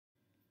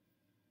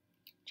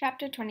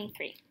Chapter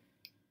 23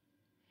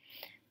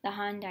 The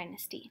Han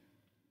Dynasty.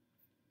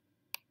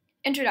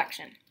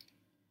 Introduction.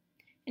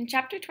 In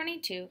Chapter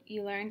 22,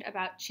 you learned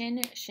about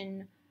Qin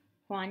Shi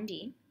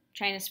Huangdi,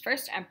 China's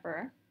first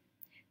emperor.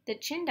 The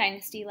Qin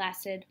dynasty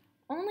lasted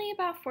only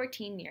about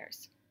 14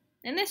 years.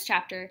 In this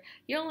chapter,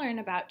 you'll learn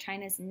about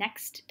China's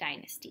next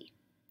dynasty,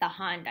 the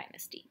Han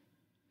Dynasty.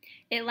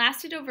 It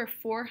lasted over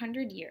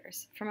 400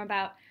 years, from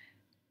about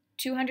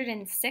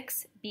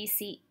 206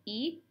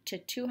 BCE to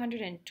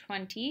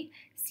 220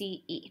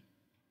 CE.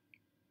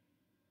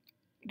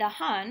 The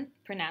Han,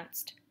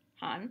 pronounced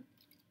Han,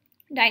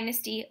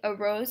 dynasty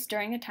arose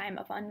during a time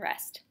of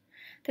unrest.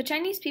 The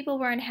Chinese people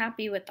were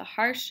unhappy with the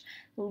harsh,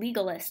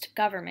 legalist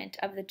government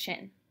of the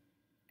Qin.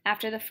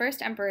 After the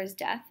first emperor's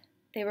death,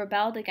 they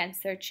rebelled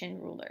against their Qin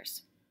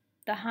rulers.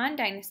 The Han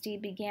dynasty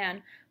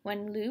began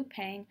when Liu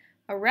Pang,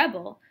 a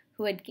rebel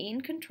who had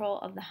gained control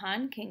of the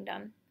Han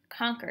kingdom,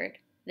 conquered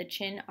the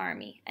Qin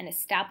army and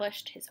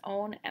established his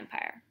own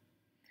empire.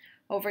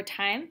 Over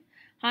time,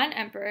 Han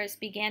emperors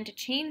began to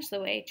change the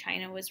way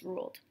China was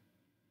ruled.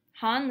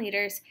 Han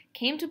leaders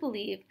came to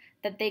believe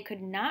that they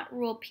could not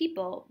rule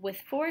people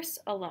with force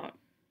alone.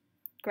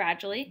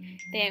 Gradually,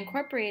 they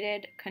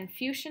incorporated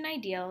Confucian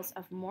ideals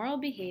of moral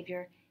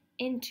behavior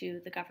into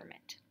the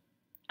government.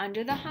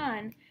 Under the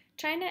Han,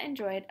 China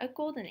enjoyed a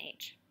golden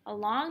age, a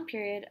long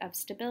period of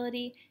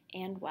stability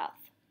and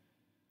wealth.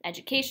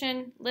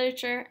 Education,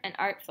 literature, and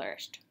art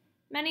flourished.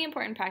 Many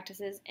important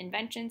practices,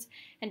 inventions,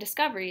 and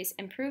discoveries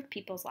improved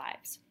people's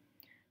lives.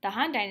 The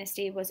Han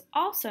Dynasty was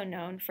also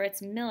known for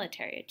its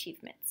military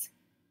achievements.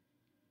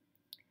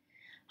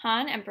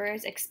 Han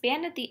emperors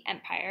expanded the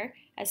empire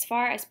as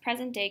far as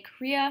present-day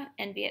Korea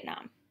and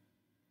Vietnam.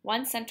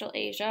 Once Central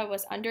Asia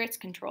was under its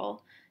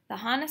control, the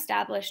Han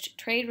established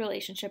trade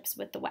relationships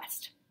with the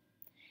West.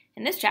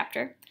 In this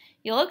chapter,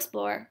 you'll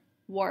explore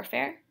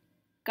warfare,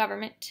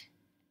 government,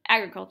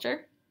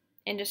 agriculture,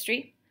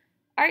 industry,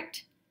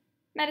 art,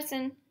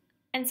 medicine,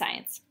 and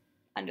science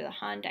under the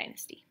Han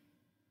Dynasty.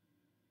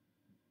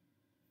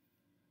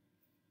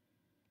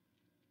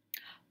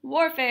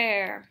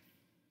 Warfare.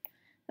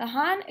 The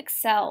Han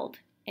excelled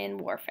in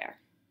warfare.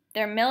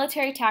 Their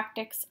military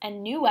tactics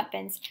and new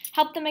weapons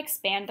helped them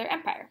expand their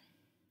empire.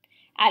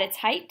 At its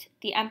height,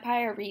 the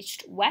empire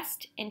reached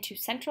west into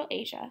Central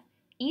Asia,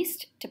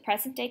 east to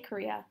present-day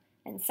Korea,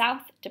 and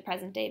south to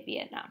present-day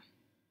Vietnam.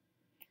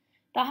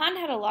 The Han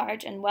had a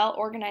large and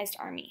well-organized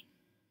army.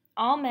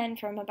 All men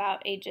from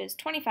about ages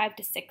 25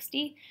 to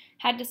 60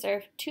 had to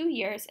serve 2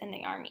 years in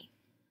the army.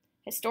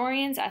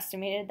 Historians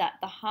estimated that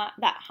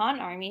Han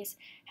armies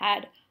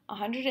had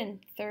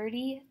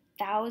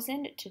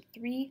 130,000 to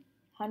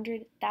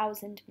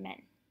 300,000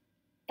 men.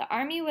 The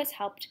army was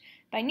helped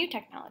by new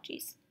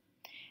technologies.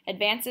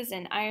 Advances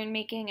in iron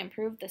making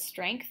improved the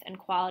strength and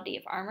quality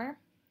of armor.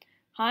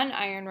 Han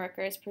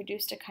ironworkers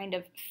produced a kind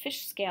of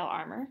fish-scale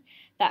armor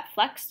that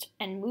flexed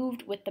and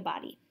moved with the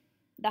body.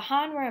 The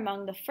Han were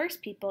among the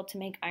first people to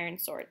make iron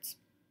swords.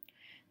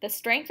 The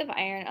strength of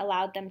iron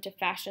allowed them to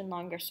fashion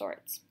longer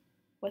swords.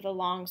 With a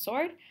long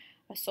sword,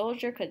 a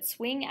soldier could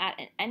swing at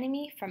an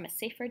enemy from a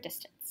safer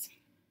distance.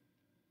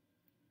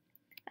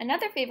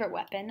 Another favorite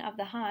weapon of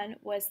the Han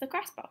was the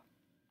crossbow,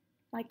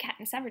 like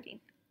Katniss Everdeen.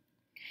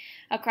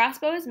 A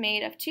crossbow is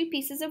made of 2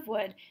 pieces of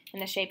wood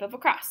in the shape of a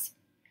cross.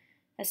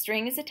 A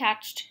string is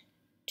attached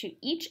to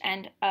each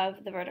end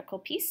of the vertical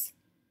piece.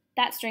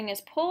 That string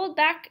is pulled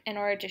back in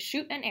order to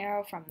shoot an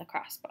arrow from the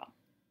crossbow.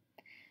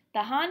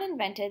 The Han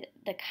invented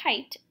the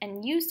kite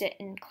and used it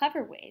in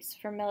clever ways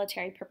for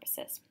military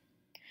purposes.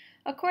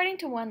 According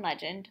to one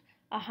legend,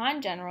 a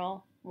Han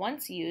general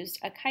once used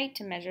a kite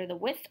to measure the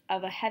width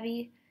of a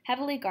heavily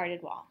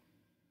guarded wall.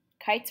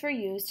 Kites were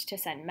used to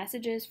send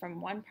messages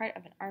from one part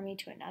of an army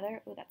to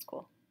another. Oh, that's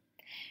cool.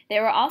 They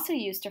were also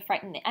used to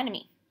frighten the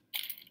enemy.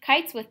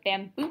 Kites with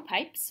bamboo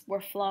pipes were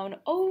flown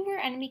over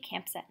enemy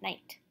camps at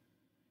night.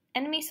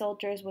 Enemy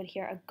soldiers would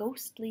hear a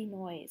ghostly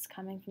noise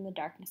coming from the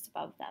darkness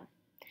above them.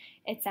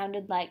 It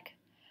sounded like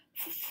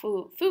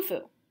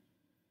foo-foo,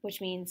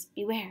 which means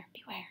beware,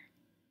 beware.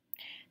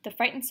 The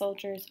frightened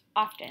soldiers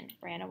often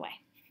ran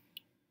away.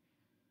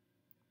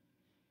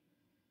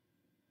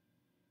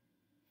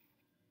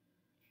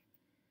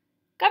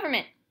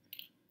 Government.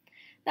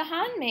 The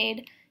Han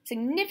made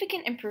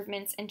significant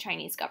improvements in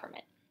Chinese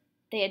government.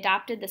 They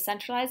adopted the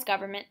centralized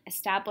government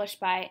established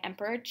by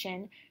Emperor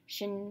Qin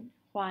Shi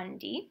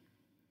Huangdi,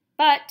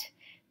 but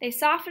they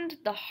softened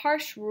the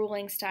harsh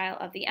ruling style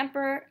of the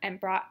emperor and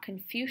brought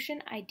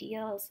Confucian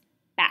ideals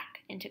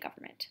back into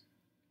government.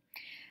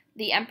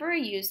 The emperor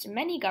used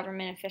many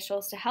government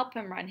officials to help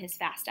him run his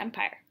vast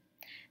empire.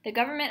 The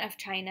government of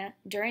China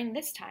during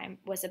this time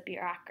was a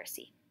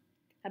bureaucracy.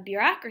 A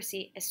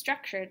bureaucracy is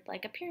structured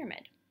like a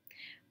pyramid,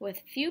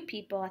 with few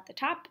people at the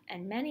top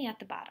and many at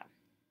the bottom.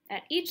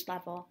 At each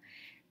level,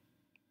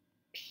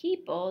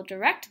 people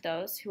direct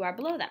those who are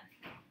below them.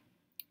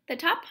 The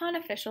top Han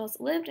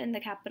officials lived in the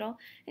capital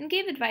and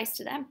gave advice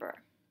to the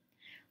emperor.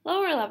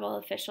 Lower-level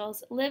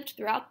officials lived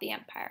throughout the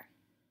empire.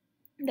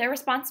 Their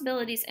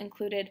responsibilities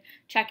included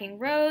checking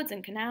roads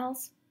and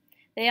canals.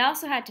 They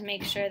also had to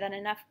make sure that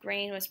enough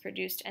grain was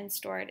produced and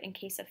stored in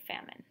case of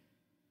famine.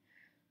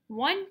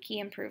 One key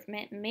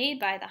improvement made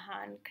by the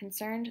Han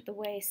concerned the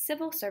way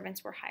civil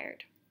servants were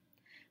hired.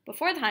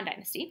 Before the Han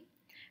Dynasty,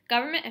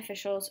 government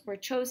officials were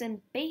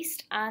chosen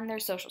based on their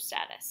social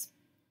status.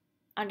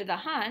 Under the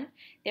Han,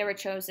 they were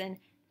chosen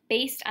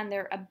based on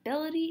their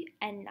ability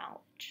and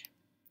knowledge.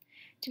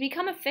 To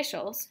become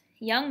officials,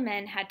 young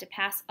men had to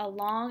pass a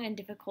long and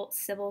difficult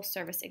civil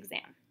service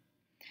exam.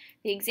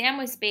 The exam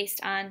was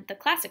based on the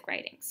classic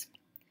writings.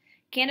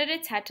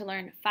 Candidates had to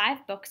learn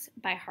 5 books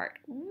by heart.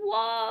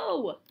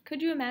 Whoa!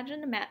 Could you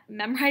imagine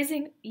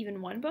memorizing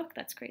even one book?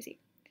 That's crazy.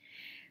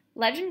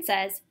 Legend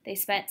says they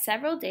spent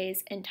several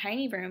days in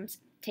tiny rooms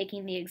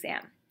taking the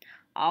exam.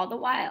 All the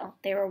while,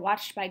 they were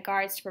watched by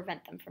guards to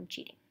prevent them from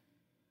cheating.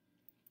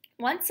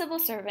 Once civil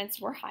servants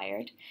were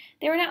hired,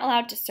 they were not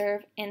allowed to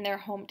serve in their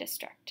home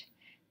district.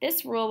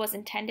 This rule was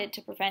intended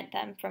to prevent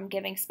them from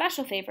giving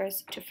special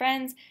favors to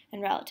friends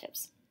and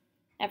relatives.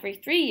 Every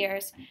 3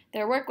 years,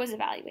 their work was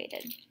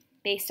evaluated.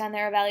 Based on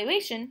their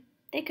evaluation,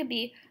 they could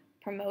be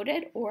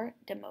promoted or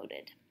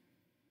demoted.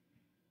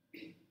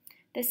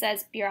 This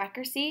says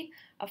bureaucracy,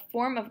 a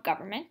form of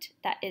government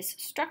that is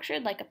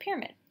structured like a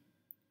pyramid,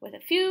 with a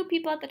few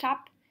people at the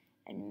top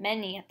and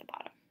many at the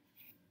bottom.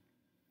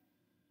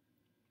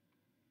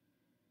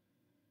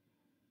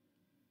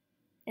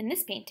 In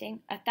this painting,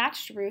 a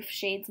thatched roof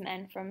shades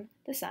men from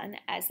the sun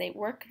as they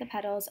work the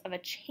pedals of a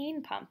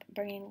chain pump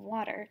bringing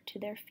water to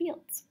their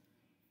fields.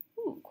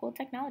 Ooh, cool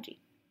technology.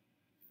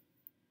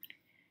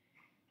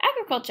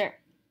 Agriculture.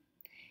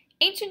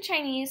 Ancient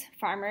Chinese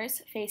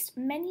farmers faced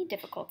many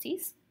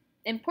difficulties.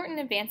 Important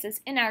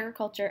advances in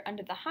agriculture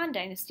under the Han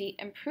Dynasty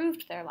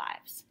improved their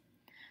lives.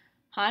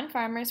 Han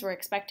farmers were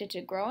expected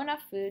to grow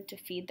enough food to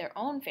feed their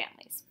own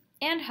families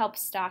and help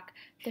stock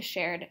the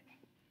shared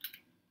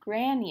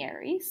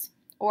granaries,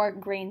 or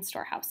grain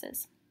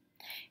storehouses.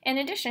 In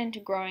addition to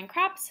growing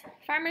crops,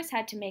 farmers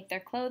had to make their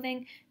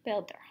clothing,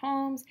 build their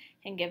homes,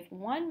 and give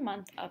 1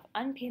 month of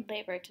unpaid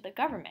labor to the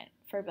government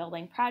for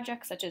building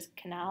projects such as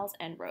canals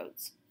and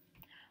roads.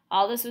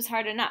 All this was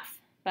hard enough,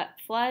 but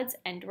floods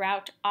and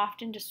drought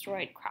often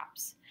destroyed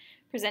crops,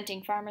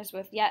 presenting farmers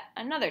with yet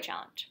another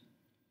challenge.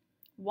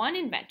 One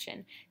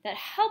invention that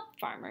helped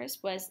farmers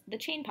was the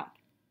chain pump.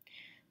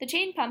 The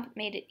chain pump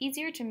made it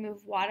easier to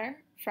move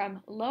water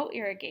from low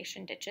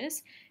irrigation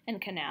ditches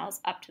and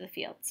canals up to the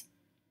fields.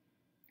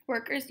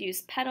 Workers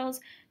used pedals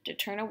to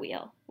turn a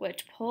wheel,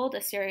 which pulled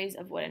a series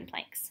of wooden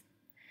planks.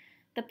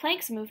 The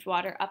planks moved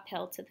water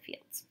uphill to the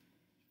fields.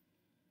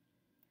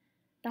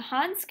 The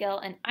Han skill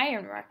in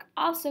ironwork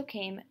also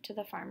came to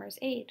the farmers'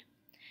 aid.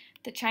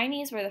 The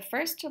Chinese were the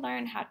first to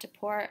learn how to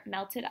pour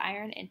melted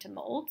iron into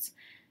molds.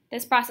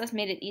 This process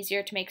made it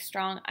easier to make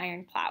strong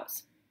iron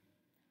plows.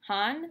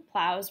 Han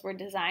plows were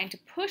designed to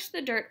push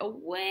the dirt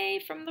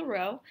away from the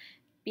row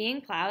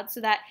being plowed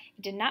so that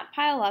it did not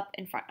pile up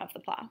in front of the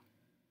plow.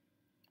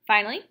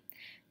 Finally,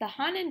 the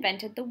Han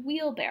invented the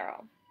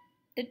wheelbarrow.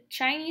 The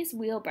Chinese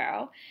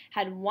wheelbarrow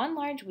had one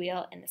large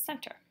wheel in the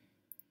center.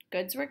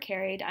 Goods were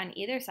carried on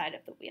either side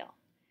of the wheel.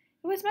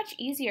 It was much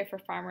easier for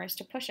farmers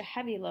to push a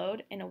heavy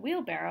load in a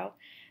wheelbarrow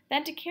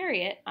than to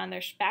carry it on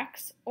their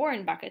backs or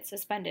in buckets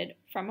suspended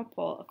from a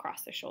pole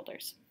across their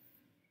shoulders.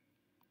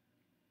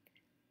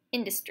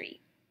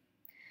 Industry.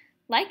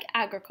 Like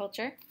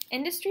agriculture,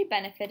 industry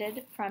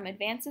benefited from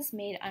advances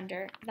made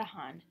under the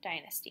Han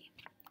Dynasty.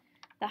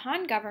 The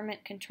Han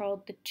government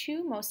controlled the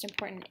 2 most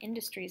important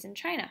industries in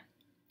China,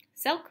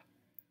 silk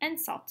and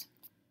salt.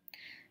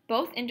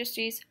 Both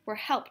industries were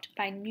helped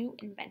by new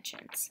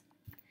inventions.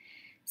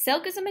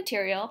 Silk is a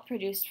material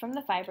produced from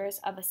the fibers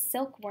of a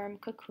silkworm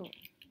cocoon.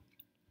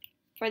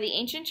 For the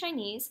ancient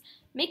Chinese,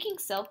 making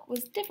silk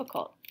was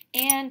difficult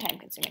and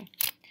time-consuming.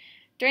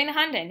 During the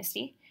Han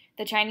Dynasty,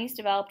 the Chinese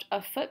developed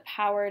a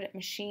foot-powered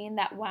machine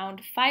that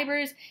wound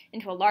fibers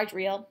into a large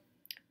reel,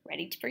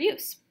 ready for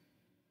use.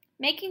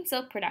 Making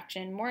silk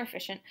production more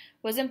efficient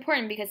was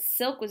important because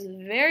silk was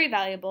very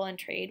valuable in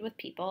trade with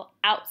people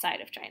outside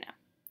of China.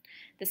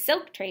 The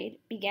silk trade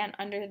began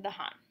under the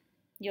Han.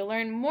 You'll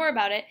learn more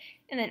about it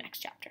in the next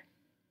chapter.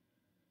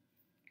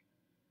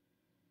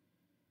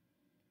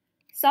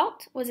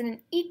 Salt was an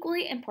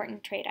equally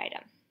important trade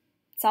item.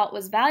 Salt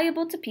was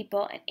valuable to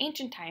people in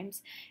ancient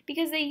times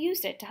because they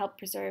used it to help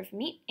preserve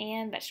meat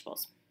and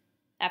vegetables.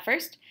 At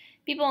first,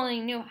 people only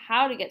knew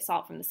how to get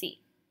salt from the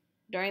sea.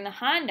 During the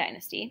Han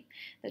Dynasty,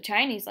 the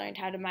Chinese learned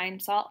how to mine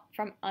salt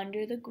from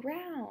under the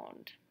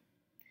ground.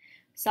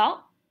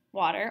 Salt,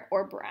 water,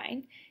 or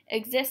brine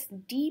exists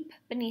deep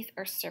beneath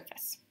Earth's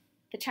surface.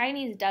 The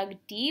Chinese dug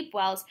deep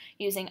wells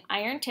using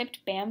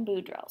iron-tipped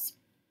bamboo drills.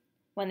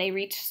 When they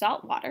reached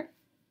salt water,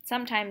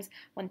 sometimes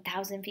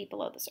 1,000 feet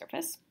below the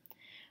surface,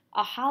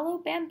 a hollow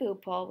bamboo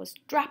pole was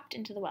dropped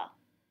into the well.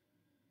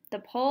 The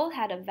pole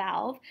had a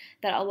valve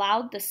that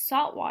allowed the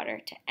salt water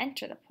to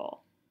enter the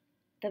pole.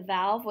 The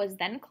valve was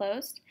then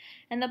closed,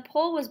 and the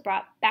pole was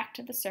brought back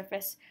to the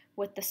surface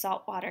with the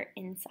salt water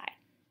inside.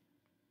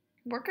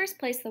 Workers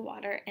placed the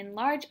water in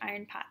large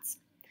iron pots.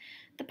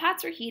 The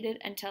pots were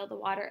heated until the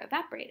water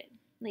evaporated.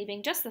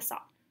 leaving just the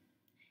salt.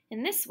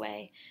 In this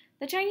way,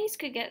 the Chinese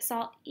could get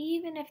salt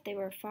even if they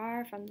were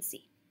far from the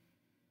sea.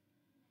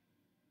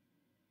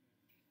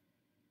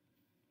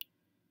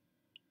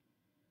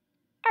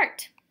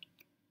 Art.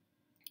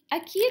 A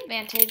key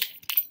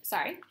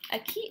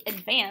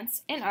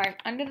advance in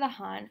art under the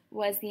Han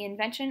was the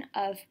invention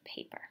of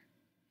paper.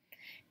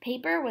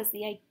 Paper was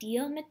the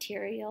ideal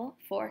material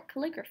for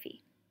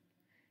calligraphy.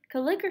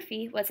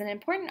 Calligraphy was an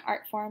important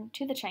art form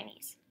to the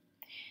Chinese.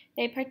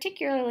 They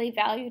particularly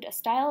valued a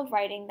style of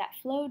writing that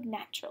flowed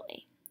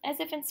naturally, as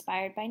if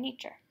inspired by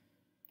nature.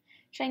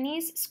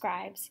 Chinese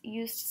scribes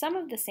used some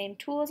of the same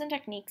tools and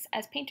techniques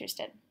as painters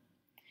did.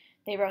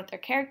 They wrote their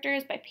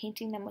characters by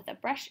painting them with a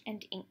brush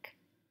and ink.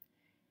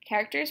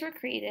 Characters were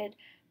created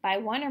by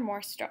one or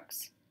more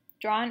strokes,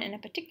 drawn in a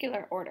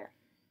particular order.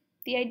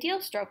 The ideal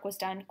stroke was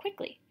done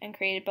quickly and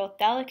created both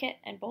delicate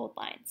and bold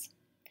lines.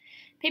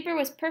 Paper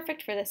was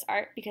perfect for this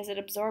art because it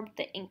absorbed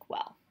the ink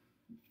well.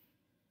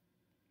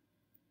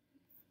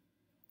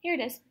 Here it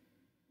is.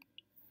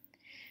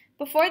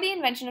 Before the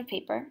invention of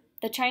paper,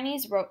 the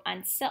Chinese wrote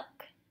on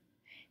silk.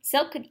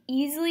 Silk could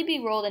easily be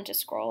rolled into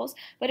scrolls,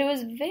 but it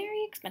was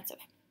very expensive.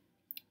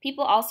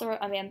 People also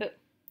wrote on bamboo.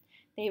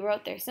 They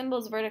wrote their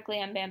symbols vertically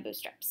on bamboo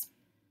strips.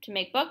 To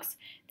make books,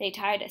 they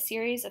tied a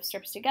series of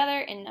strips together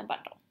in a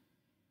bundle.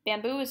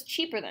 Bamboo was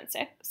cheaper than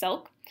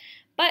silk,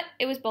 but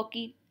it was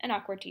bulky and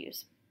awkward to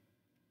use.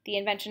 The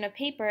invention of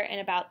paper in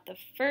about the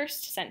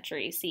 1st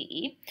century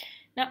CE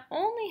not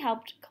only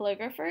helped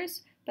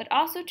calligraphers, but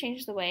also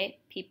changed the way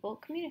people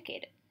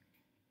communicated.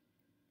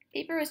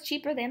 Paper was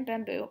cheaper than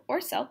bamboo or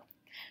silk,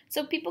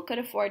 so people could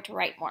afford to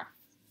write more.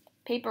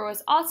 Paper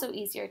was also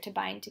easier to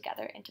bind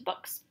together into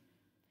books.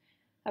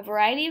 A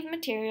variety of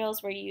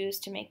materials were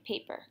used to make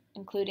paper,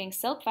 including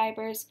silk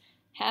fibers,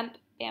 hemp,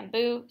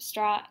 bamboo,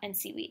 straw, and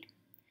seaweed.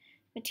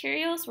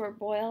 Materials were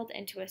boiled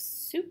into a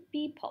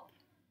soupy pulp.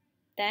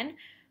 Then,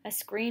 a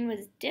screen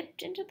was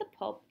dipped into the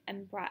pulp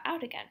and brought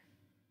out again.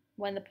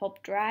 When the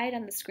pulp dried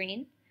on the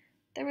screen,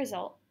 the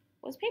result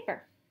was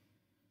paper.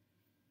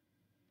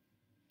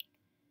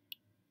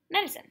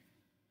 Medicine.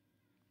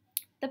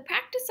 The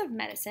practice of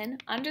medicine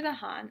under the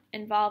Han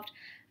involved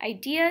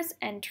ideas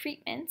and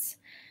treatments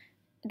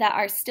that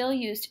are still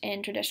used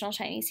in traditional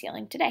Chinese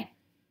healing today.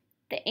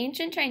 The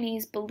ancient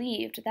Chinese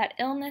believed that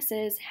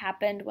illnesses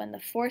happened when the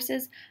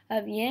forces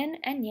of yin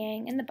and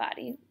yang in the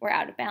body were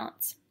out of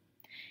balance.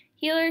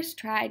 Healers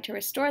tried to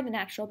restore the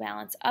natural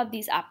balance of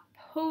these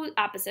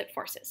opposite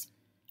forces.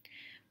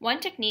 One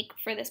technique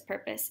for this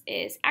purpose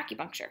is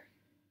acupuncture.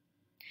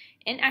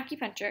 In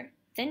acupuncture,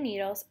 thin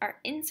needles are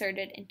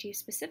inserted into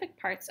specific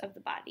parts of the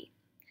body.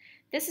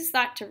 This is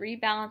thought to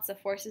rebalance the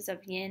forces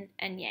of yin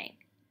and yang.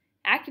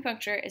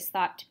 Acupuncture is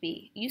thought to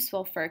be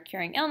useful for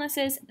curing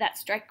illnesses that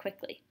strike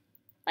quickly,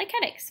 like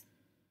headaches.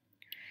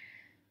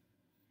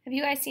 Have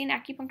you guys seen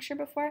acupuncture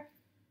before?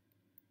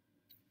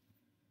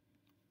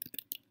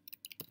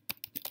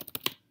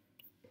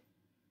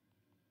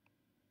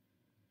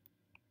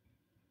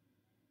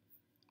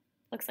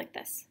 Looks like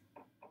this.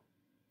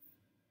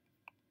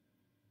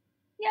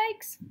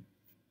 Yikes!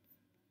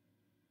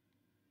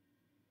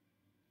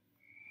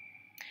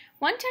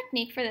 One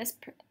technique for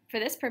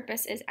this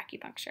purpose is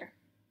acupuncture.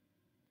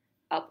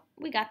 Oh,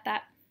 we got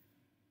that.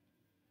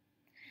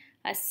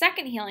 A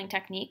second healing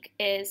technique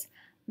is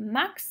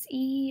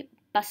moxibustion.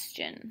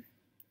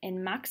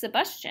 In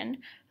moxibustion,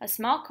 a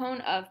small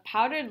cone of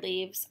powdered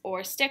leaves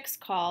or sticks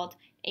called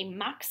a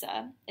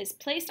moxa is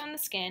placed on the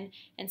skin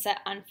and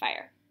set on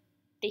fire.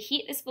 The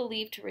heat is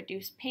believed to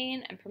reduce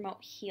pain and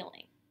promote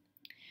healing.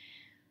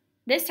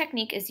 This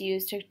technique is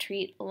used to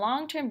treat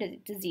long-term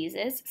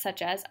diseases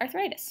such as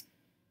arthritis.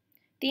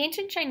 The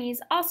ancient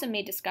Chinese also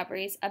made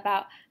discoveries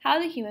about how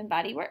the human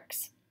body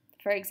works.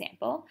 For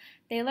example,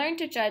 they learned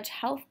to judge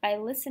health by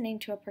listening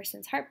to a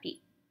person's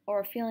heartbeat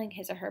or feeling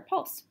his or her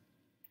pulse.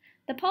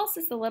 The pulse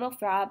is the little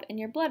throb in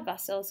your blood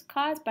vessels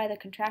caused by the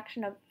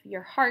contraction of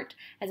your heart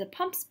as it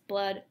pumps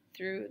blood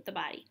through the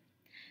body.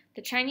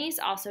 The Chinese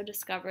also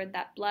discovered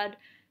that blood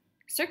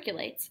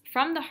circulates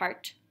from the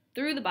heart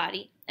through the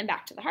body and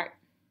back to the heart.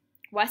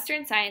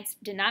 Western science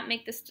did not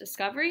make this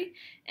discovery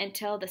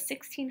until the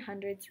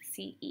 1600s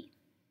CE.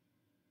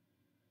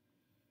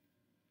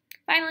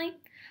 Finally,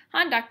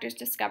 Han doctors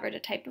discovered a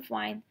type of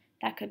wine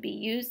that could be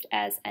used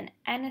as an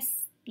anesthetic.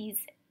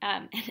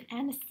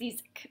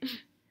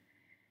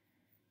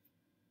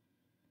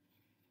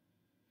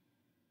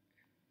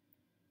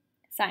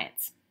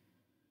 Science.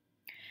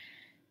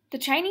 The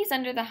Chinese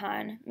under the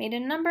Han made a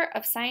number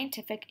of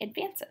scientific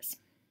advances.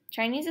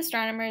 Chinese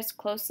astronomers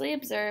closely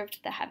observed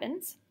the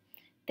heavens.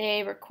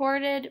 They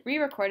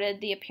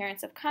re-recorded the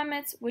appearance of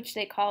comets, which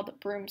they called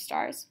broom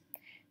stars.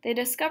 They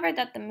discovered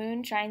that the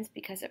moon shines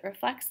because it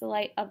reflects the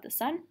light of the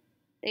sun.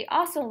 They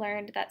also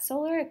learned that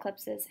solar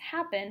eclipses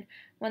happen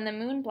when the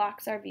moon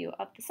blocks our view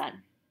of the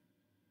sun.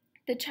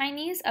 The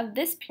Chinese of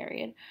this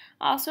period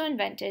also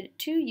invented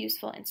two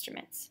useful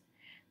instruments,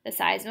 the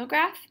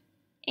seismograph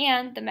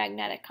and the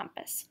magnetic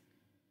compass.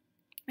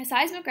 A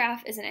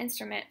seismograph is an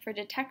instrument for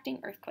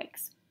detecting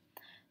earthquakes.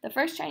 The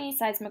first Chinese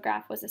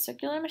seismograph was a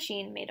circular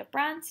machine made of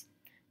bronze.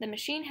 The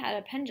machine had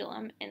a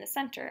pendulum in the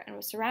center and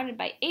was surrounded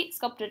by 8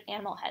 sculpted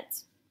animal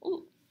heads.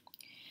 Ooh.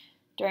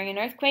 During an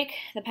earthquake,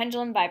 the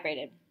pendulum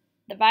vibrated.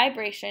 The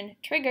vibration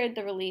triggered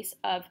the release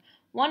of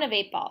one of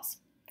 8 balls.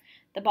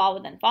 The ball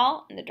would then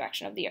fall in the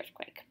direction of the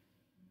earthquake.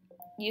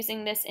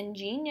 Using this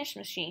ingenious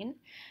machine,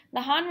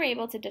 the Han were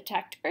able to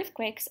detect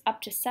earthquakes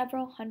up to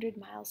several hundred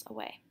miles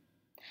away.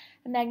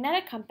 A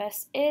magnetic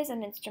compass is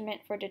an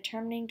instrument for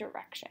determining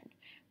direction,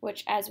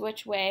 which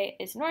way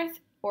is north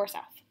or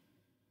south.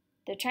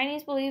 The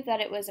Chinese believed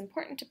that it was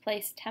important to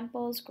place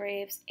temples,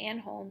 graves,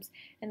 and homes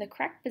in the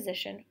correct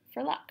position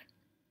for luck.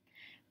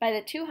 By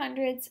the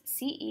 200s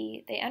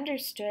CE, they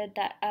understood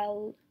that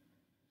a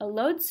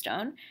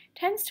lodestone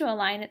tends to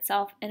align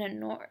itself in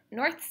a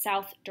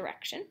north-south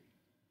direction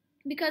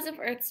because of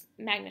Earth's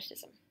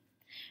magnetism.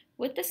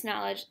 With this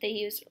knowledge, they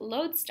used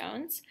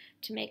lodestones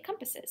to make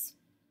compasses.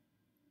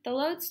 The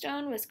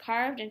lodestone was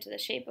carved into the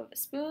shape of a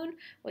spoon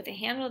with a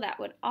handle that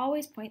would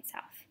always point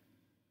south.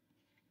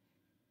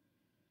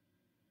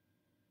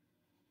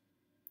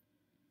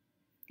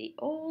 The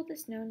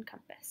oldest known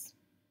compass.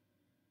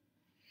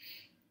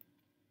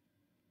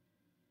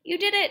 You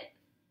did it!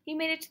 You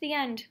made it to the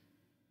end.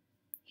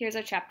 Here's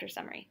our chapter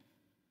summary.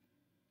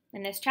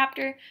 In this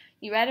chapter,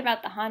 you read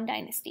about the Han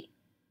Dynasty.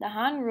 The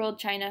Han ruled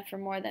China for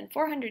more than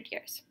 400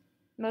 years.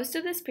 Most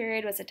of this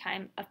period was a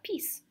time of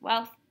peace,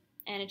 wealth,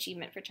 and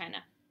achievement for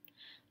China.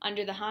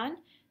 Under the Han,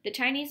 the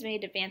Chinese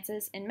made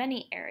advances in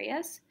many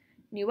areas.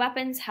 New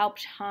weapons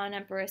helped Han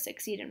emperors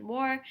succeed in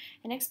war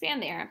and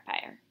expand their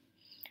empire.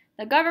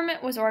 The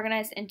government was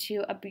organized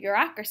into a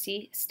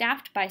bureaucracy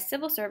staffed by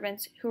civil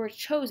servants who were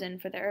chosen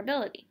for their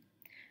ability.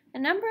 A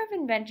number of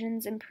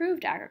inventions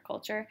improved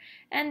agriculture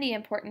and the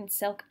important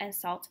silk and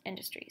salt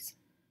industries.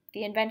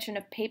 The invention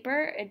of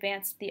paper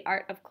advanced the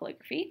art of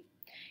calligraphy.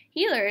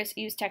 Healers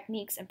used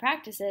techniques and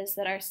practices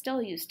that are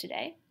still used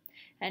today.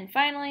 And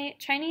finally,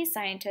 Chinese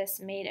scientists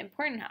made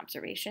important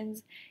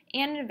observations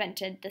and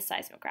invented the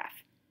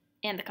seismograph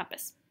and the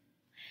compass.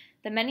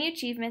 The many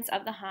achievements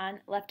of the Han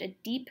left a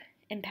deep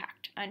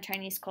impact on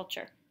Chinese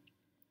culture.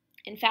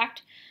 In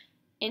fact,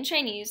 in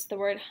Chinese, the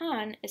word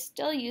Han is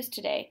still used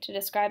today to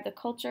describe the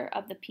culture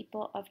of the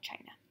people of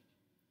China.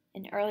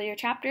 In earlier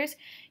chapters,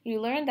 you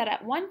learned that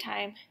at one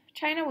time,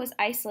 China was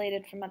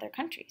isolated from other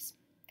countries.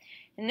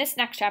 In this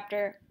next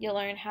chapter, you'll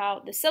learn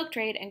how the Silk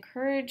Trade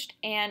encouraged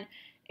an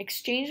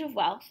exchange of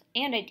wealth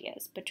and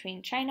ideas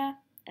between China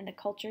and the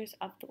cultures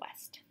of the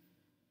West.